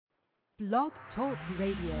Blog Talk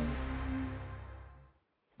Radio.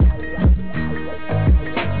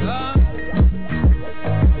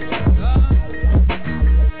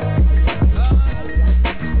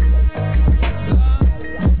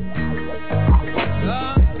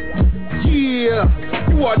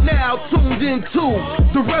 You are now tuned into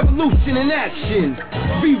the revolution in action.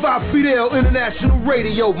 Viva Fidel International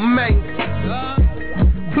Radio, man.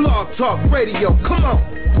 Blog Talk Radio, come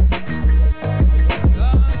on.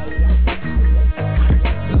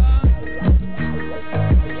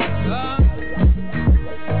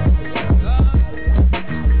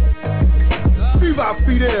 Viva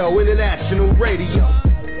Fidel International Radio.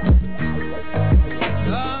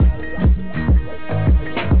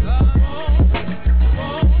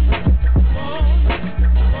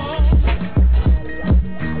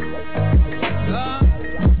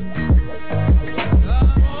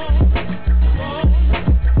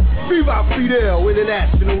 Viva Fidel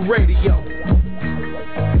International Radio.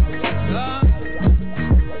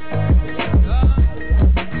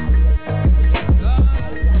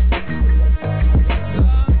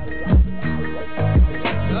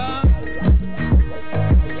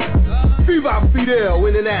 Viva Fidel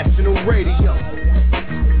International Radio.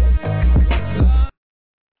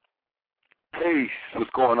 Peace. What's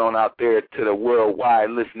going on out there to the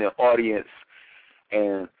worldwide listening audience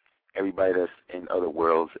and everybody that's in other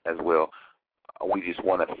worlds as well. We just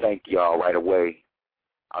want to thank y'all right away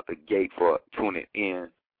out the gate for tuning in.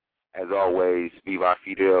 As always, Viva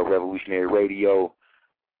Fidel Revolutionary Radio.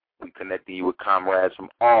 We connecting you with comrades from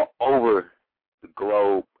all over the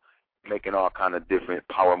globe, making all kind of different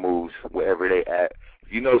power moves wherever they at.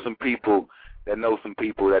 If you know some people that know some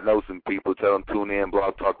people that know some people, tell them tune in,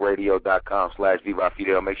 blogtalkradio.com/Viva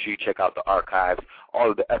Fidel. Make sure you check out the archives, all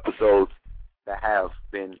of the episodes that have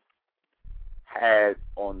been had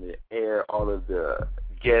on the air, all of the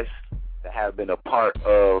guests that have been a part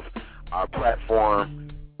of our platform,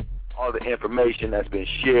 all the information that's been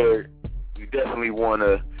shared. You definitely want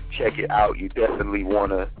to check it out. You definitely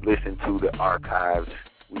want to listen to the archives.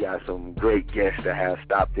 We got some great guests that have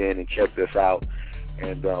stopped in and checked us out,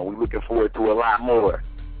 and we're looking forward to a lot more.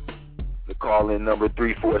 The call-in number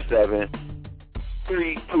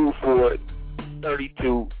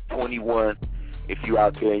 347-324-3221. If you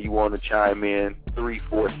out there and you want to chime in,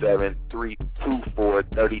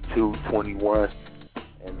 347-324-3221.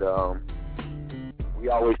 And we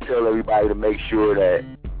always tell everybody to make sure that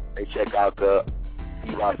they check out the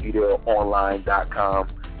FuseBoxOnline.com,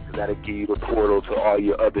 because that'll give you the portal to all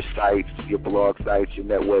your other sites, your blog sites, your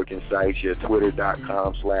networking sites, your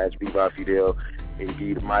Twitter.com/VivaFidel. It'll give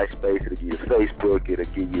you the MySpace, it'll give you Facebook, it'll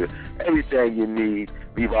give you everything you need.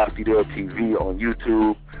 Viva Fidel TV on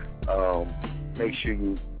YouTube. Make sure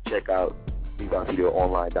you check out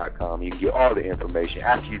FuseBoxOnline.com. You can get all the information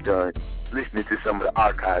after you're done listening to some of the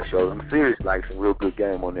archive shows. I'm serious, like some real good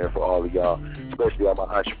game on there for all of y'all, especially all my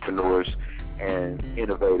entrepreneurs and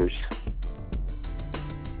innovators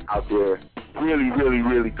out there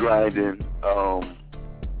really grinding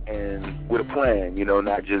and with a plan, you know,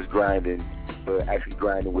 not just grinding, but actually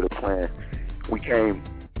grinding with a plan. We came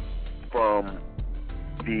from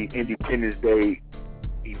the Independence Day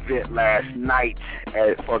event last night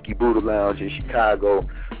at Funky Buddha Lounge in Chicago.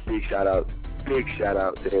 Big shout out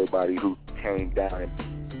to everybody who came down and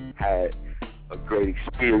had a great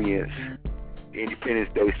experience. The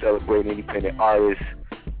Independence Day celebrating independent artists,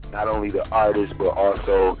 not only the artists but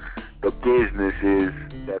also the businesses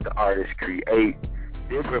that the artists create.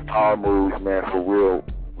 Different power moves, man, for real.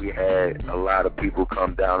 We had a lot of people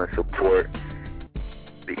come down and support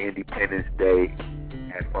the Independence Day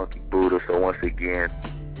at Funky Buddha. So once again,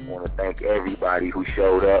 I want to thank everybody who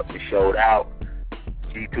showed up and showed out.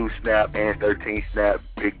 G2 Snap and 13 Snap,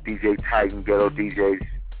 Big DJ Titan, Ghetto DJs.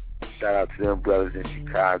 Shout out to them brothers in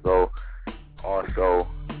Chicago. Also,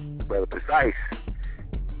 Brother Precise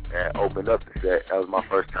that opened up the set. That was my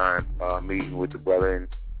first time meeting with the brother, and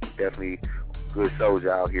definitely good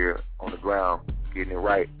soldier out here on the ground, getting it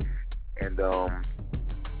right. And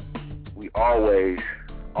we always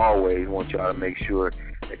want y'all to make sure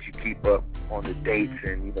that you keep up on the dates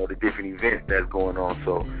and, you know, the different events that's going on.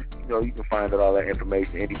 So, you know, you can find out all that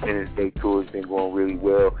information. Independence Day tour has been going really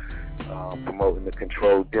well, promoting the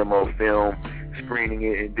Control Demo film, screening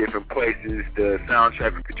it in different places. The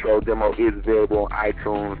soundtrack for Control Demo is available on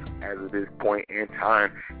iTunes as of this point in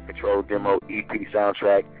time. Control Demo EP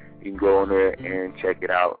soundtrack. You can go on there and check it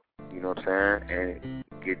out, you know what I'm saying, and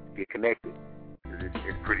get connected.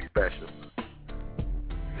 It's pretty special.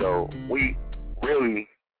 So we really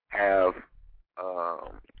have a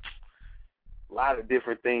lot of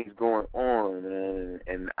different things going on,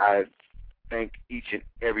 and I thank each and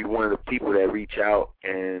every one of the people that reach out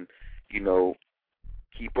and, you know,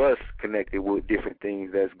 keep us connected with different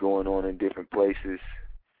things that's going on in different places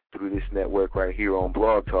through this network right here on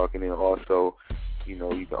Blog Talk. And then also, you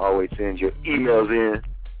know, you can always send your emails in.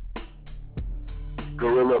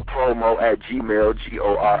 GorillaPromo@gmail,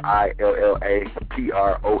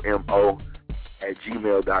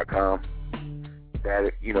 GorillaPromo@gmail.com.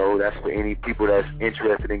 That, you know, that's for any people that's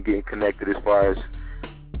interested in getting connected as far as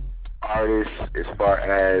artists, as far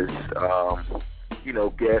as, you know,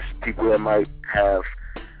 guests, people that might have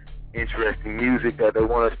interesting music that they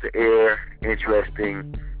want us to air,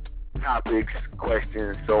 interesting topics,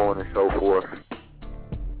 questions, so on and so forth.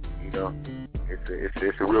 You know,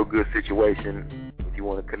 it's a real good situation. If you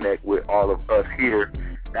want to connect with all of us here,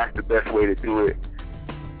 that's the best way to do it.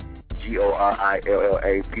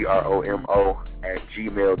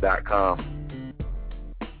 GorillaPromo@gmail.com.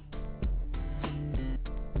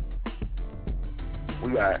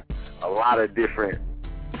 We got a lot of different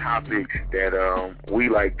topics that we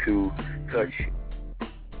like to touch,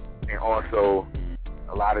 and also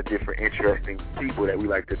a lot of different interesting people that we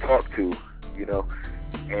like to talk to, you know.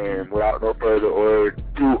 And without no further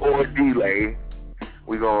ado or delay,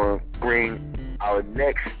 we're going to bring our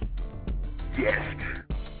next guest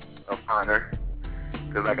of honor.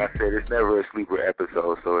 Because like I said, it's never a sleeper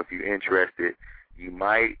episode, so if you're interested, you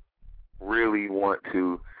might really want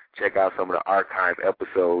to check out some of the archive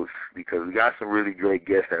episodes, because we got some really great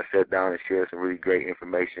guests that sat down and shared some really great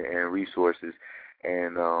information and resources,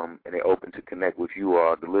 and they're open to connect with you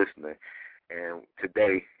all, the listener. And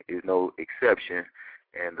today is no exception.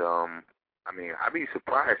 And I mean, I'd be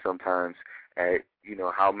surprised sometimes at, you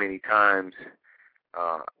know, how many times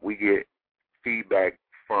we get feedback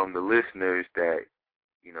from the listeners that,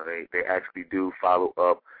 you know, they actually do follow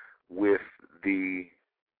up with the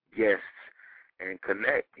guests and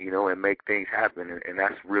connect, you know, and make things happen. And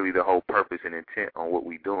that's really the whole purpose and intent on what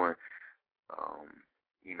we're doing,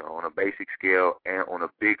 you know, on a basic scale and on a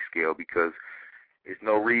big scale, because there's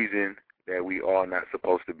no reason that we all not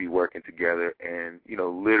supposed to be working together and, you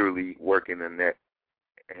know, literally working the net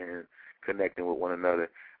and connecting with one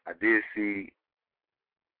another. I did see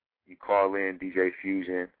you call in, DJ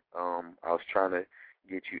Fusion. I was trying to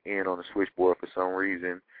get you in on the switchboard for some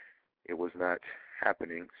reason. It was not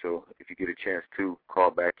happening. So if you get a chance to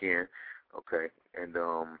call back in, okay. And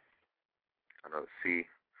I know, see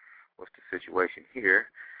what's the situation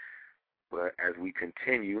here. But as we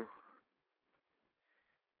continue,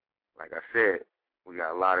 like I said, we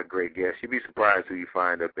got a lot of great guests. You'd be surprised who you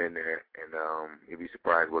find up in there, and you'd be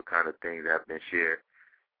surprised what kind of things have been shared.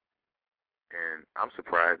 And I'm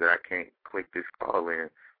surprised that I can't click this call in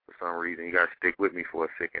for some reason. You got to stick with me for a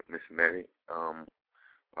second, Miss Mary, while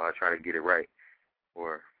I try to get it right,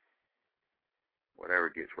 or whatever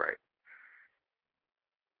gets right.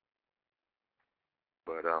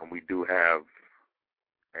 But we do have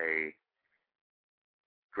a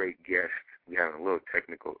great guest. We're having a little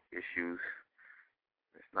technical issues.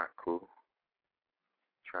 It's not cool.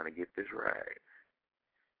 Trying to get this right.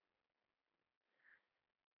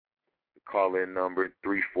 The call-in number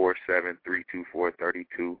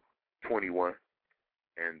 347-324-3221.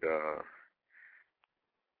 And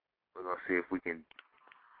we're going to see if we can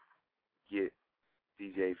get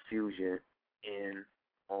DJ Fusion in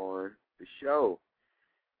on the show.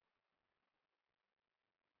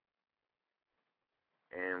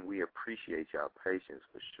 And we appreciate y'all patience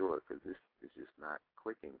for sure, because this is just not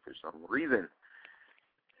clicking for some reason.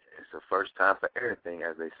 It's the first time for everything,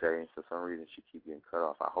 as they say. For some reason, she keep getting cut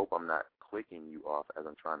off. I hope I'm not clicking you off as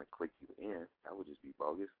I'm trying to click you in. That would just be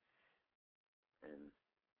bogus and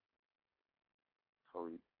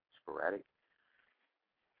totally sporadic.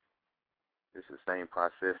 It's the same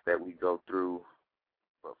process that we go through,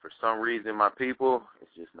 but for some reason, my people,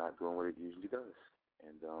 it's just not doing what it usually does.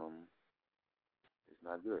 And it's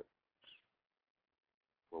not good.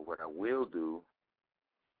 But what I will do,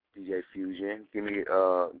 DJ Fusion, give me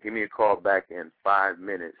a call back in 5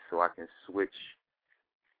 minutes so I can switch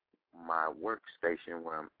my workstation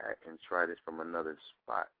where I'm at and try this from another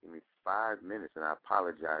spot. Give me 5 minutes, and I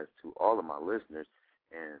apologize to all of my listeners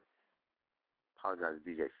and apologize to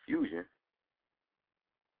DJ Fusion.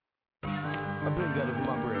 I think that is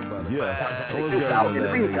my bread butter. Yeah.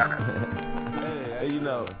 Hey, you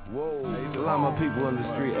know, a lot of my people on the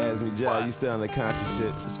street ask me, Jai, you still on the conscious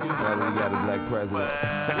shit? Now that we got a black president.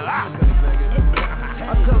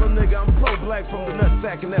 I tell a nigga I'm pro-black from the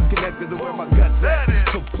nutsack and that's connected to where my guts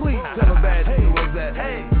at. So please tell a bad nigga what's that.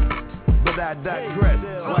 But I digress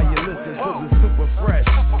while you listen to the super fresh.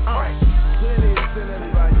 Plenty of sin,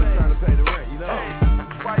 everybody just trying to pay the rent, you know?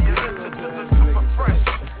 While you listen to the super fresh.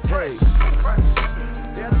 Hey.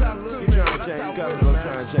 discovered I'm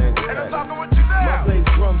trying to change the fact. My bass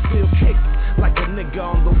drum still kick like a nigga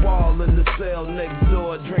on the wall in the cell next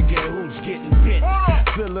door, drinking hooch, getting bit.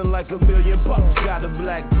 Feeling like $1 million bucks, got a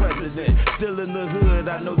black president. Still in the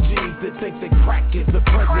hood, I know G's that think that crack is the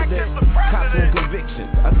president. Cops on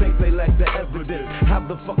convictions, I think they lack the evidence. How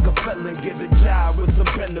the fuck a felon get a job with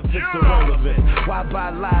some benefits irrelevant? Why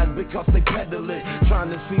buy lies? Because they peddle it.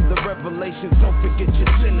 Trying to see the revelations, don't forget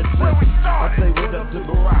your sentences. I say what up to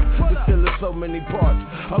Barack, but still there's so many parts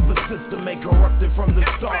of the system ain't corrupted from the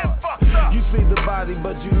start. You see the body,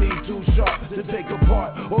 but you need too sharp to take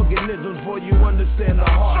apart organisms before you understand the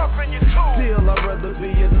heart. Still, I'd rather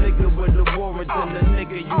be a nigga with a warrant than a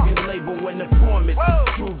nigga you can label an informant.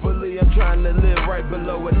 Truthfully, I'm trying to live right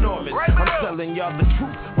below enormous. I'm telling y'all the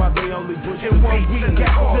truth while they only push the bait in the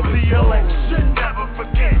to the election. Never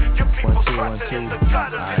forget your people's trusted in the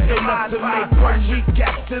gutter. Enough to make 1 week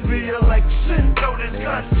after the election. Notice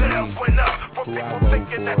gun sales went up for people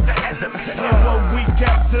thinking that the enemy. And 1 week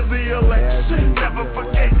after the election. Never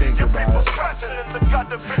forget your people's trusted in the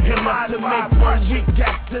gutter. Enough to make 1 week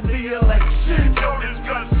after the election. Notice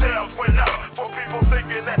gun sales went up for people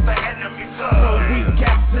thinking that the enemy's up. 1 week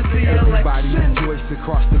after the election. Everybody rejoiced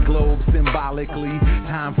across the globe symbolically.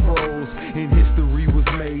 Time froze and history was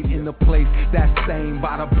made in a place that's stained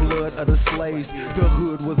by the blood of the slaves. The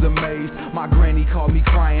hood was amazed. My granny called me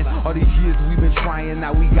crying. All these years we've been trying,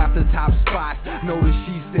 now we got the top spot. Notice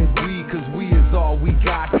she said we, cause we is all we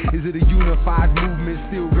got. Is it a unified movement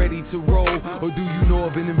still ready to roll? Or do you know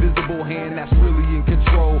of an invisible hand that's really in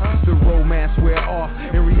control? The romance wear off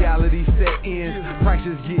and reality set in.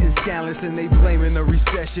 Prices getting scandalous and they blaming the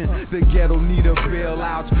recession. The ghetto need a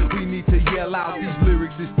bailout. We need to yell out. These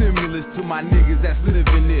lyrics is stimulus to my niggas that's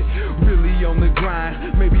living it. Really on the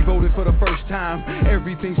grind, maybe voted for the first time.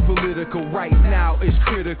 Everything's political right now, it's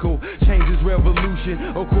critical. Change is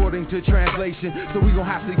revolution according to translation. So we gon'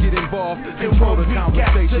 have to get involved, control the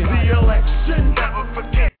conversation. The election, never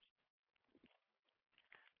forget.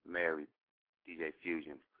 Mary, DJ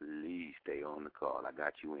Fusion, please stay on the call. I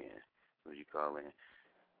got you in. When you call in,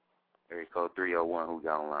 area code 301. Who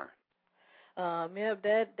got online? Yeah,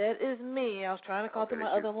 that is me. I was trying to call through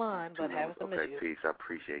my other line, but having some issues. Okay, peace. I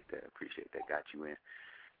appreciate that. Got you in.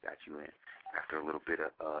 After a little bit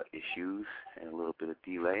of issues and a little bit of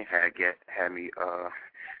delay, had me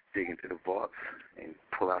dig into the vaults and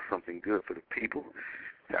pull out something good for the people.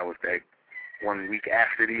 That was that 1 week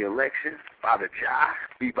after the election. Father Cha,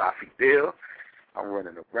 Beefin Fidel. I'm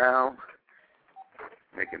running around,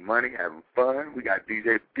 making money, having fun. We got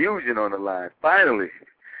DJ Fusion on the line, finally.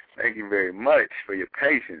 Thank you very much for your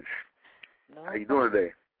patience. How you doing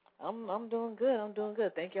today? I'm doing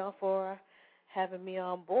good. Thank y'all for having me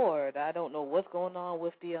on board. I don't know what's going on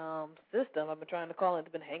with the system. I've been trying to call and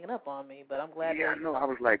it's been hanging up on me, but I'm glad. Yeah, I know. I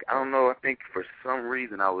was like, I don't know. I think for some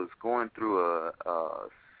reason I was going through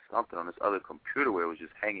something on this other computer where it was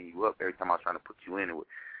just hanging you up every time I was trying to put you in. It would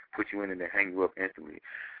put you in and then hang you up instantly.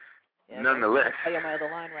 Yeah, Nonetheless, I got my other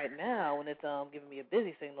line right now, and it's giving me a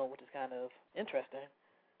busy signal, which is kind of interesting.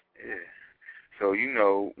 Yeah. So, you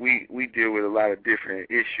know, we deal with a lot of different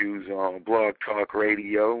issues on Blog Talk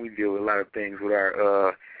Radio. We deal with a lot of things with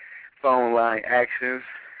our phone line actions,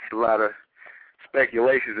 a lot of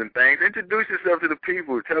speculations and things. Introduce yourself to the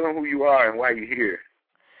people. Tell them who you are and why you're here.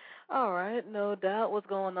 All right, no doubt. What's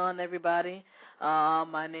going on, everybody?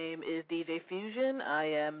 My name is DJ Fusion. I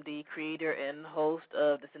am the creator and host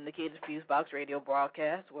of the syndicated FuseBox Radio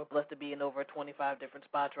Broadcast. We're blessed to be in over 25 different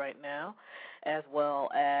spots right now, as well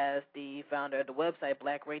as the founder of the website,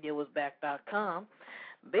 blackradiowasback.com.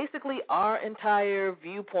 Basically, our entire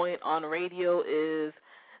viewpoint on radio is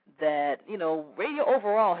that, you know, radio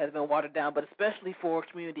overall has been watered down, but especially for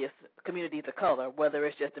communities of color, whether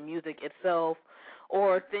it's just the music itself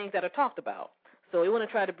or things that are talked about. So we want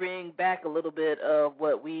to try to bring back a little bit of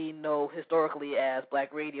what we know historically as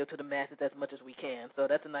black radio to the masses as much as we can. So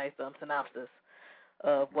that's a nice synopsis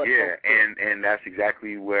of what. Yeah, and that's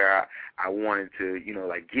exactly where I wanted to, you know,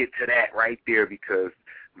 like get to that right there, because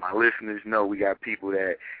my listeners know we got people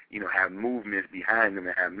that, you know, have movements behind them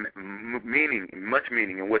and have meaning, much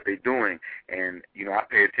meaning in what they're doing. And, you know, I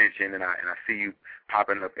pay attention and I see you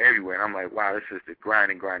popping up everywhere. And I'm like, wow, this is the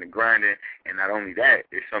grinding. And not only that,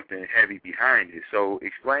 there's something heavy behind it. So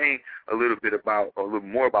explain a little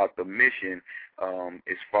more about the mission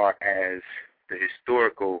as far as the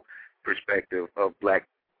historical perspective of black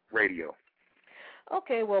radio.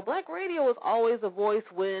 Okay, well, black radio was always a voice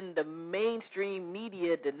when the mainstream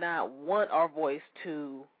media did not want our voice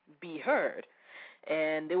to be heard.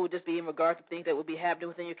 And it would just be in regards to things that would be happening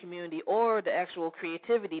within your community or the actual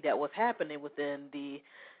creativity that was happening within the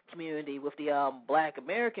community, with the Black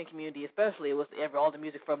American community especially. It was all the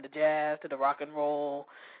music from the jazz to the rock and roll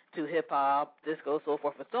to hip-hop, disco, so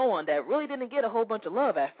forth and so on, that really didn't get a whole bunch of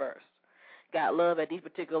love at first. Got love at these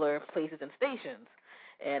particular places and stations.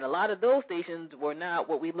 And a lot of those stations were not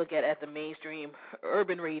what we look at the mainstream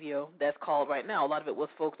urban radio that's called right now. A lot of it was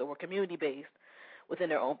folks that were community-based within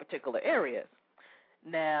their own particular areas.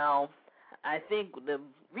 Now, I think the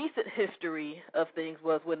recent history of things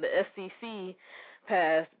was when the FCC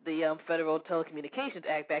passed the Federal Telecommunications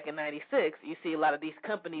Act back in '96, you see a lot of these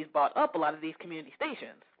companies bought up a lot of these community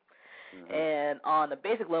stations. Mm-hmm. And on the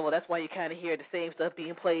basic level, that's why you kind of hear the same stuff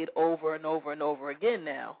being played over and over and over again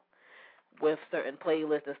now with certain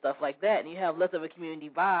playlists and stuff like that. And you have less of a community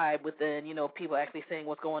vibe within, people actually saying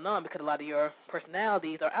what's going on, because a lot of your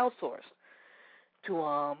personalities are outsourced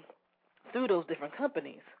to through those different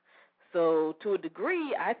companies. So to a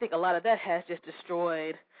degree, I think a lot of that has just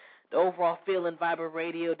destroyed the overall feel and vibe of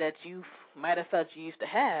radio that you might have felt you used to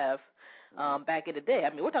have back in the day. I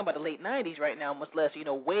mean, we're talking about the late 90s right now, much less,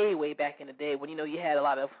 way, way back in the day when, you had a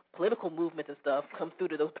lot of political movements and stuff come through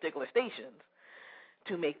to those particular stations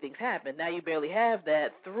to make things happen. Now you barely have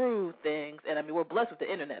that through things, and, I mean, we're blessed with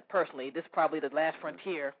the Internet, personally. This is probably the last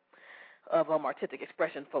frontier of artistic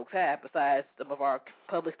expression folks have, besides some of our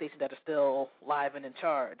public stations that are still live and in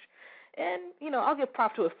charge. And, I'll give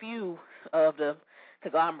props to a few of the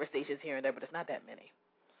conglomerate stations here and there, but it's not that many.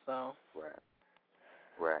 So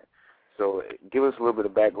Right. So give us a little bit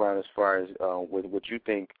of background as far as what you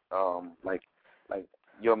think, like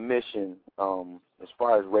your mission as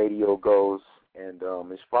far as radio goes, and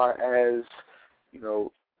as far as,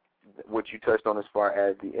 what you touched on as far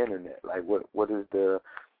as the Internet. Like, what is the,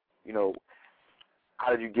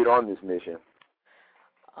 how did you get on this mission?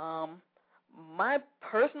 My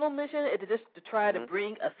personal mission is just to try to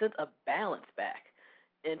bring a sense of balance back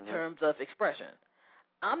in terms of expression.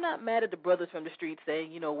 I'm not mad at the brothers from the street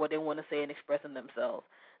saying, what they want to say and expressing themselves.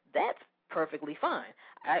 That's perfectly fine.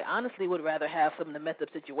 I honestly would rather have some of the messed up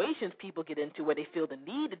situations people get into where they feel the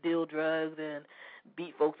need to deal drugs and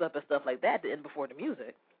beat folks up and stuff like that to end before the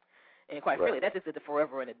music. And quite frankly, that's just it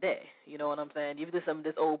forever and a day. You know what I'm saying? You do some of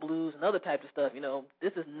this old blues and other types of stuff,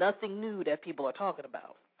 this is nothing new that people are talking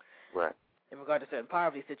about. Right. In regard to certain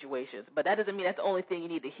poverty situations. But that doesn't mean that's the only thing you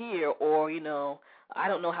need to hear, or, I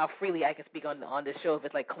don't know how freely I can speak on this show, if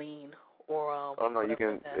it's, like, clean or... oh, no, you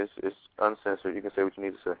can, it's uncensored. You can say what you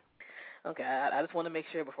need to say. Okay, I just want to make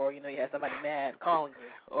sure before, you have somebody mad calling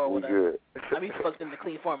you or whatever. We're good. I'm used to fucked in the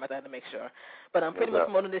clean format, I have to make sure. But I'm pretty much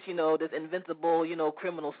promoting this, this invincible,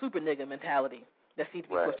 criminal super nigga mentality that seems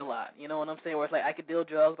to be pushed a lot. You know what I'm saying? Where it's like, I could deal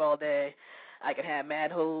drugs all day, I could have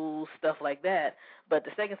mad hoes, stuff like that. But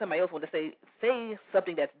the second somebody else wants to say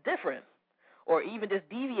something that's different, or even just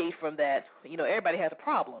deviate from that, everybody has a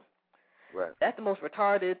problem. Right. That's the most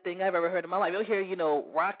retarded thing I've ever heard in my life. You'll hear,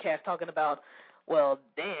 rockcasts talking about, well,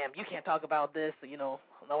 damn, you can't talk about this,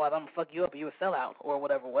 otherwise I'm going to fuck you up and you're a sellout, or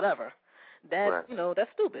whatever. That's, that's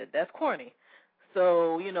stupid. That's corny.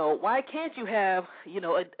 So, why can't you have, a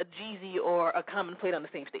Jeezy or a Common played on the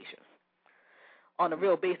same station? On a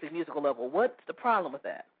real basic musical level. What's the problem with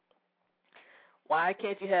that? Why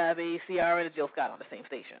can't you have a Ciara and a Jill Scott on the same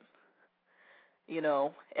station?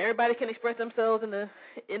 Everybody can express themselves in an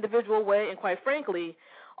individual way, and quite frankly,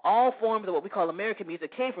 all forms of what we call American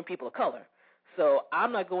music came from people of color. So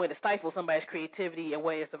I'm not going to stifle somebody's creativity and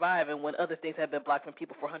way of surviving when other things have been blocked from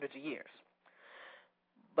people for hundreds of years.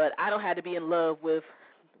 But I don't have to be in love with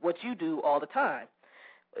what you do all the time,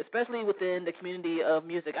 especially within the community of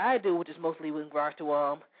music I do, which is mostly with regards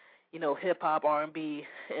to, hip-hop, R&B,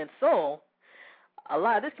 and soul. A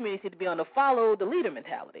lot of this community seems to be on the follow the leader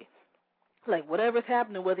mentality. Like, whatever's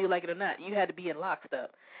happening, whether you like it or not, you had to be in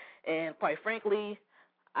lockstep. And quite frankly,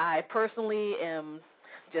 I personally am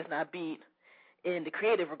just not beat in the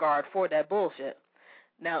creative regard for that bullshit.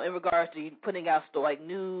 Now, in regards to putting out like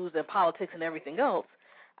news and politics and everything else,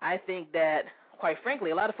 I think that, quite frankly,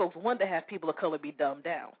 a lot of folks want to have people of color be dumbed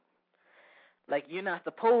down. Like, you're not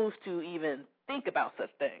supposed to even think about such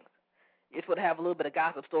things. You're supposed to have a little bit of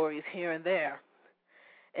gossip stories here and there,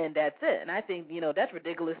 and that's it. And I think, that's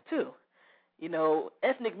ridiculous, too.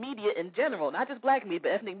 Ethnic media in general, not just black media,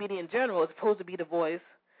 but ethnic media in general is supposed to be the voice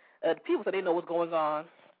of the people so they know what's going on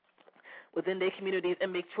within their communities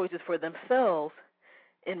and make choices for themselves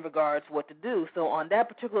in regards to what to do. So on that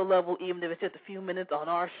particular level, even if it's just a few minutes on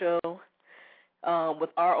our show,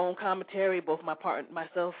 with our own commentary, both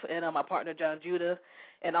myself and my partner John Judah,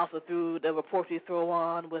 and also through the reports we throw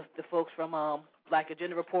on with the folks from Black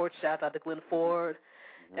Agenda Reports, shout out to Glenn Ford,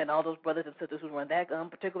 and all those brothers and sisters who run that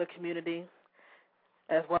particular community,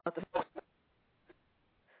 as well as the folks.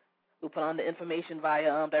 We put on the information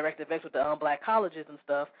via DirectX with the black colleges and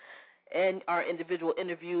stuff, and our individual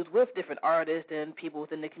interviews with different artists and people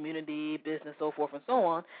within the community, business, so forth and so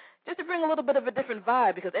on, just to bring a little bit of a different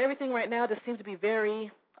vibe, because everything right now just seems to be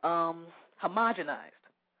very homogenized.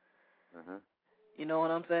 You know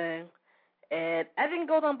what I'm saying? And I think it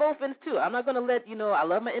goes on both ends, too. I'm not going to let, I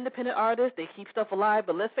love my independent artists. They keep stuff alive,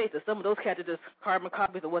 but let's face it, some of those cats are just carbon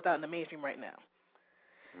copies of what's out in the mainstream right now.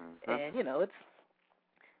 And,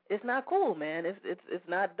 it's not cool, man. It's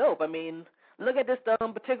not dope. I mean, look at this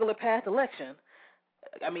particular past election.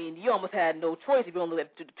 I mean, you almost had no choice if you only look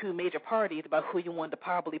at the two major parties about who you wanted to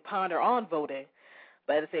probably ponder on voting.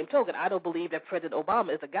 But at the same token, I don't believe that President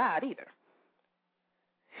Obama is a god either.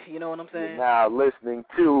 You know what I'm saying? You're now listening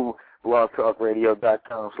to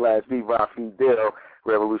blogtalkradio.com/VivaFidel,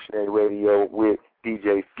 Revolutionary Radio with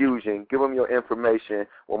DJ Fusion. Give them your information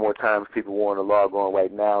one more time if people want to log on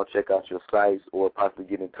right now, check out your sites, or possibly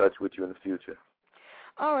get in touch with you in the future.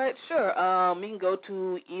 All right, sure. You can go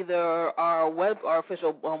to either our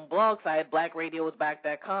official blog site,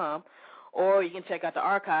 blackradiosback.com, or you can check out the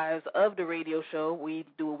archives of the radio show. We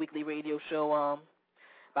do a weekly radio show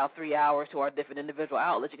about 3 hours to our different individual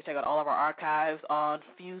outlets. You can check out all of our archives on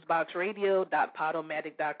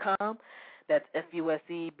FuseboxRadio.podomatic.com. That's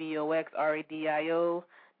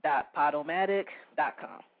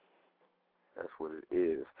FUSEBOXRadio.podomatic.com. That's what it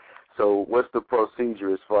is. So what's the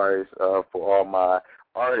procedure as far as for all my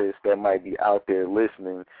artists that might be out there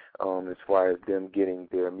listening as far as them getting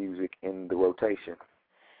their music in the rotation?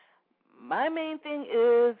 My main thing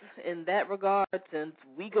is, in that regard, since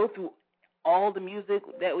we go through all the music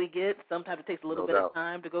that we get, sometimes it takes a little bit of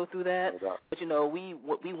time to go through that. But, we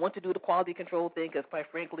want to do the quality control thing because, quite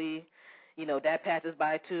frankly, that passes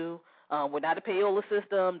by, too. We're not a payola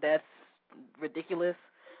system. That's ridiculous.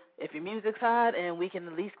 If your music's hot and we can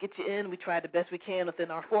at least get you in, we try the best we can within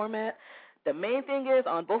our format. The main thing is,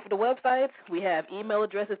 on both of the websites, we have email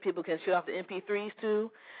addresses people can shoot off the MP3s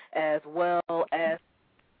to, as well as,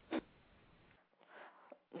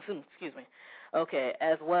 excuse me, okay,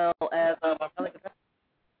 as well as,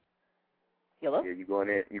 hello? Yeah,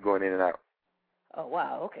 you're going in and out. Oh,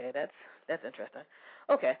 wow, okay, that's interesting.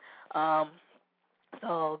 Okay, it's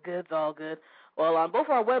all good. Well, on both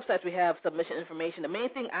of our websites, we have submission information. The main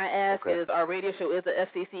thing I ask is our radio show is a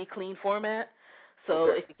FCC clean format.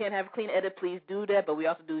 So if you can't have a clean edit, please do that. But we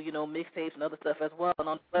also do, mixtapes and other stuff as well. And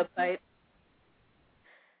on the website.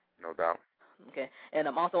 No doubt. Okay. And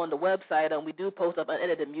I'm also on the website. We do post up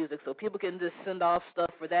unedited music, so people can just send off stuff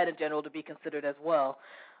for that in general to be considered as well.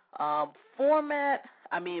 Format,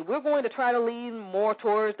 we're going to try to lean more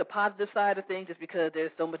towards the positive side of things just because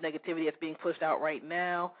there's so much negativity that's being pushed out right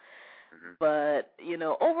now. But,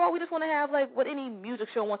 overall, we just want to have, what any music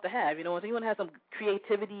show wants to have. So you want to have some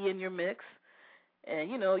creativity in your mix.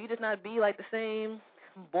 And, you just not be like the same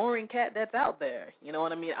boring cat that's out there. You know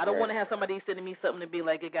what I mean? I don't want to have somebody sending me something to be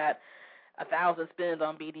like it got 1,000 spins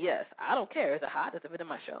on BDS. I don't care. Is it hot? Is it in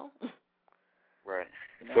my show? Right.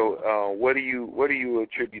 So what do you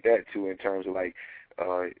attribute that to in terms of, as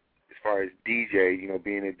far as DJ,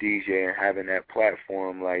 being a DJ and having that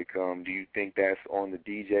platform, do you think that's on the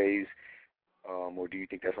DJs or do you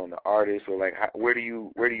think that's on the artists, or where do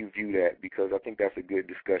you view that? Because I think that's a good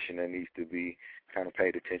discussion that needs to be kind of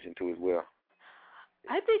paid attention to as well.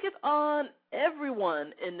 I think it's on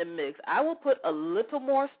everyone in the mix. I will put a little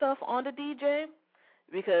more stuff on the DJ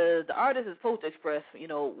because the artist is supposed to express,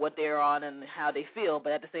 what they're on and how they feel,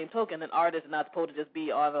 but at the same token, an artist is not supposed to just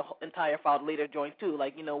be on the entire file later joint too.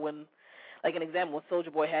 When, an example, when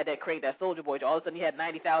Soulja Boy had that Crank That Soulja Boy, all of a sudden he had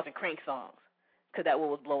 90,000 Crank songs because that one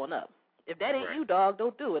was blowing up. If that ain't you, dog,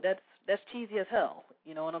 don't do it. That's cheesy as hell.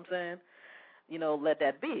 You know what I'm saying? Let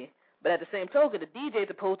that be. But at the same token, the DJ is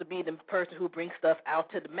supposed to be the person who brings stuff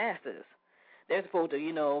out to the masses. They're supposed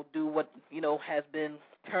to, do what, has been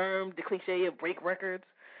termed the cliche of break records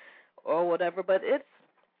or whatever. But it's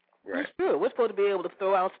true. We're supposed to be able to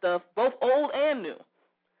throw out stuff, both old and new,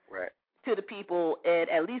 to the people and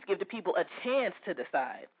at least give the people a chance to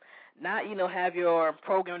decide. Not, have your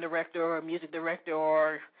program director or music director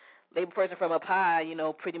or label person from up high,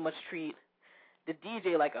 pretty much treat the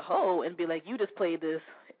DJ like a hoe and be like, you just play this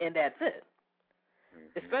and that's it.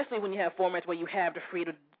 Especially when you have formats where you have the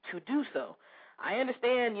freedom to do so. I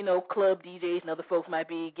understand, club DJs and other folks might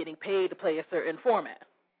be getting paid to play a certain format.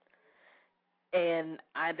 And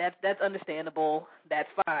that's understandable. That's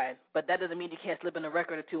fine. But that doesn't mean you can't slip in a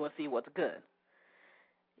record or two and see what's good.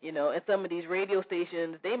 And some of these radio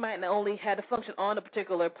stations, they might not only have to function on a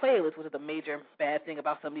particular playlist, which is the major bad thing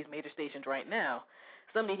about some of these major stations right now.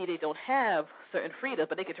 Some of these DJs don't have certain freedoms,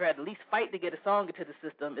 but they can try to at least fight to get a song into the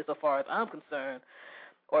system, as far as I'm concerned.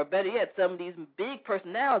 Or better yet, some of these big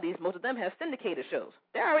personalities, most of them have syndicated shows.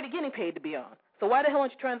 They're already getting paid to be on. So why the hell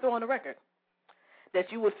aren't you trying to throw on a record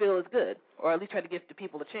that you would feel is good, or at least try to give the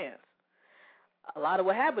people a chance? A lot of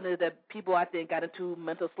what happened is that people, I think, got into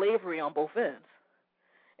mental slavery on both ends.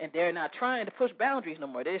 And they're not trying to push boundaries no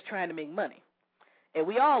more. They're just trying to make money. And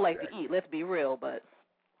we all like to eat, let's be real, but,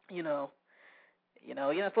 you're not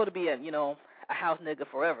supposed to be a house nigga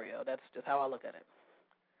forever, yo. That's just how I look at it.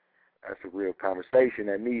 That's a real conversation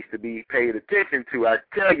that needs to be paid attention to. I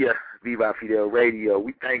tell you, Beefin Radio,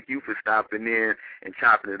 we thank you for stopping in and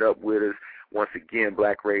chopping it up with us. Once again,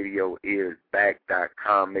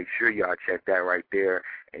 blackradioisback.com. Make sure y'all check that right there,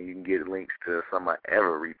 and you can get links to some of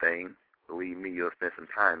everything. Believe me, you'll spend some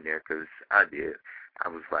time there, because I did. I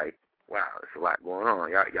was like, wow, there's a lot going on.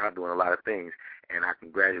 Y'all doing a lot of things, and I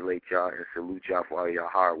congratulate y'all and salute y'all for all y'all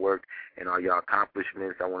hard work and all y'all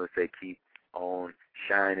accomplishments. I want to say keep on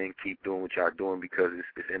shining, keep doing what y'all doing, because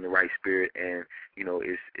it's in the right spirit, and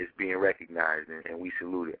it's being recognized, and we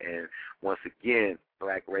salute it. And once again,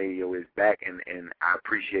 Black Radio is back, and I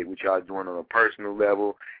appreciate what y'all doing on a personal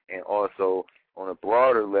level and also on a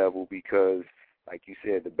broader level, because like you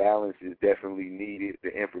said, the balance is definitely needed, the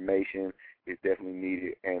information is definitely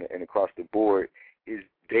needed, and across the board is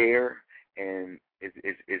there, and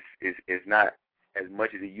it's not as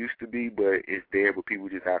much as it used to be, but it's there, but people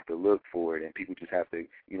just have to look for it, and people just have to,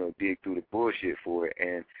 dig through the bullshit for it,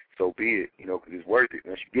 and so be it, because it's worth it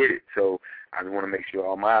once you get it. So I just want to make sure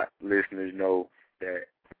all my listeners know that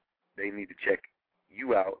they need to check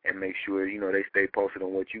you out and make sure, they stay posted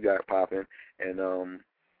on what you got popping, and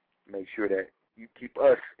make sure that you keep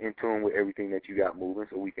us in tune with everything that you got moving,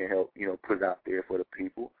 so we can help, put it out there for the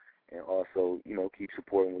people, and also, keep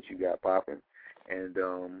supporting what you got popping. And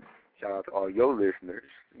shout out to all your listeners,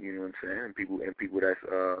 you know what I'm saying, and people that's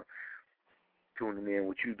tuning in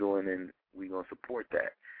what you doing, and we gonna support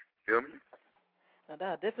that. Feel me? I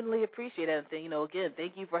definitely appreciate that. And again,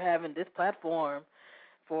 thank you for having this platform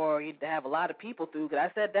for you to have a lot of people through. Because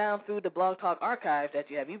I sat down through the Blog Talk archives that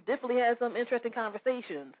you have. You've definitely had some interesting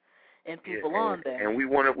conversations and people on there. And we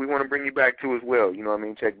want to bring you back too as well. You know what I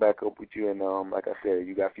mean? Check back up with you, and like I said,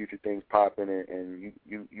 you got future things popping, and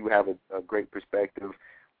you have a great perspective.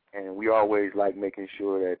 And we always like making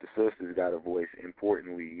sure that the sisters got a voice,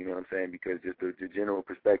 importantly, you know what I'm saying, because just the general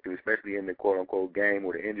perspective, especially in the quote-unquote game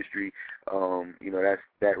or the industry,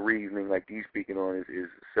 that reasoning like you speaking on is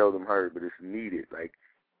seldom heard, but it's needed, like,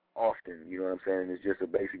 often, you know what I'm saying? It's just a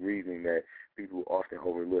basic reasoning that people often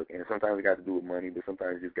overlook. And sometimes it got to do with money, but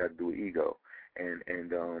sometimes it just got to do with ego. And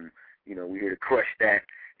we're here to crush that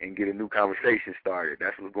and get a new conversation started.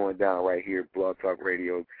 That's what's going down right here at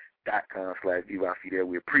blogtalkradio.com/Beefin.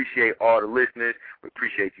 We appreciate all the listeners. We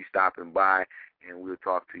appreciate you stopping by, and we'll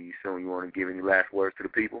talk to you soon. You want to give any last words to the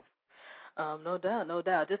people? No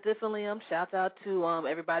doubt. Just definitely shout out to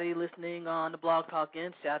everybody listening on the Blog Talk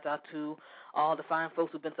end. Shout out to all the fine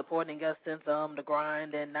folks who've been supporting us since the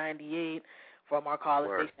grind in '98, from our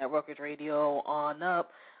college station at Rutgers Radio on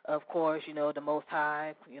up. Of course, the Most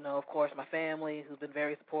High, of course, my family, who's been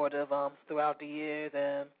very supportive throughout the years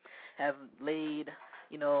and have laid,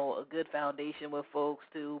 a good foundation with folks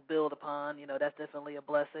to build upon. That's definitely a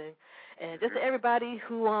blessing. And just to everybody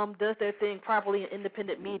who does their thing properly in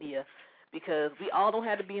independent media, because we all don't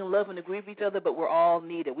have to be in love and agree with each other, but we're all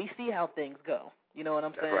needed. We see how things go. You know what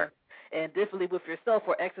I'm saying? Right. And definitely with yourself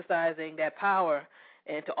for exercising that power.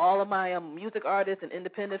 And to all of my music artists and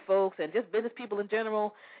independent folks and just business people in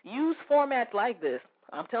general, use formats like this.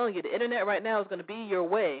 I'm telling you, the Internet right now is going to be your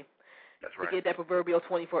way to get that proverbial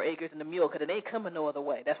 24 acres and the mule, because it ain't coming no other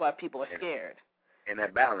way. That's why people are scared. And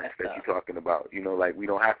that balance that you're talking about, like we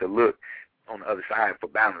don't have to look on the other side for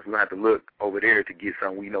balance. We don't have to look over there to get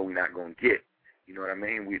something we know we're not going to get. You know what I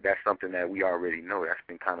mean? That's something that we already know. That's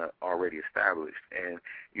been kind of already established. And,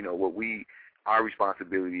 our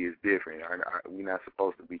responsibility is different. We're not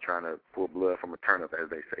supposed to be trying to pull blood from a turnip, as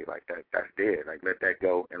they say. Like, that's dead. Like, let that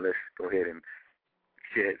go, and let's go ahead and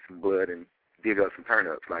shed some blood and dig up some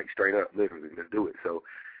turnips, like, straight up, literally. Let's do it. So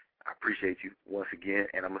I appreciate you once again,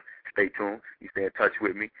 and I'm going to stay tuned. You stay in touch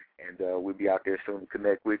with me, and we'll be out there soon to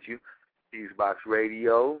connect with you. FuseBox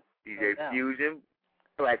Radio, DJ Fusion,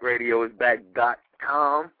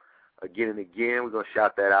 BlackRadioIsBack.com. Again and again, we're going to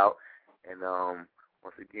shout that out. And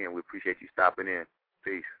once again, we appreciate you stopping in.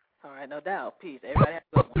 Peace. All right, no doubt. Peace. Everybody have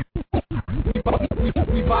a good one.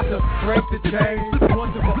 We about to break the chain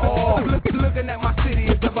once and for all. Looking at my city,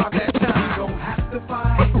 it's about that time. You don't have to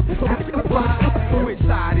fight. Which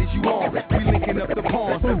side is you on? We linking up the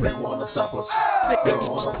pawns. They wanna stop us. They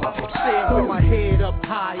wanna pop us. Staying with my head up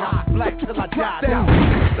high. I'm black till I die.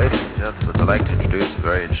 Ladies and gentlemen, gentlemen, I'd like to introduce a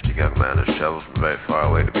very interesting young man who's traveled from very far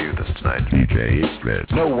away to be with us tonight. DJ Stretch.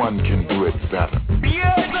 No one can do it better.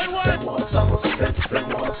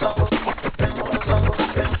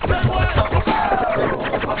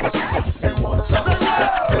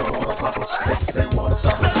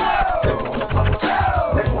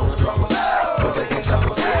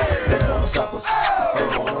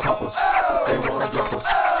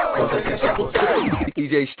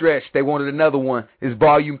 DJ Stretch, they wanted another one. It's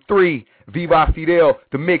Volume 3, Viva Fidel,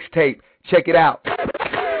 the mixtape. Check it out.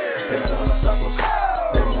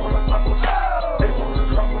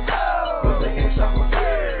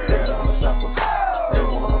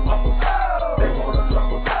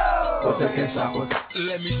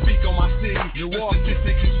 Let me speak on my city. The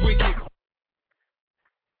statistic is wicked.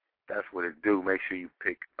 That's what it do. Make sure you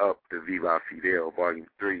pick up the Viva Fidel Volume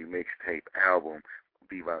 3 mixtape album,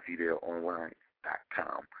 VivaFidelOnline.com.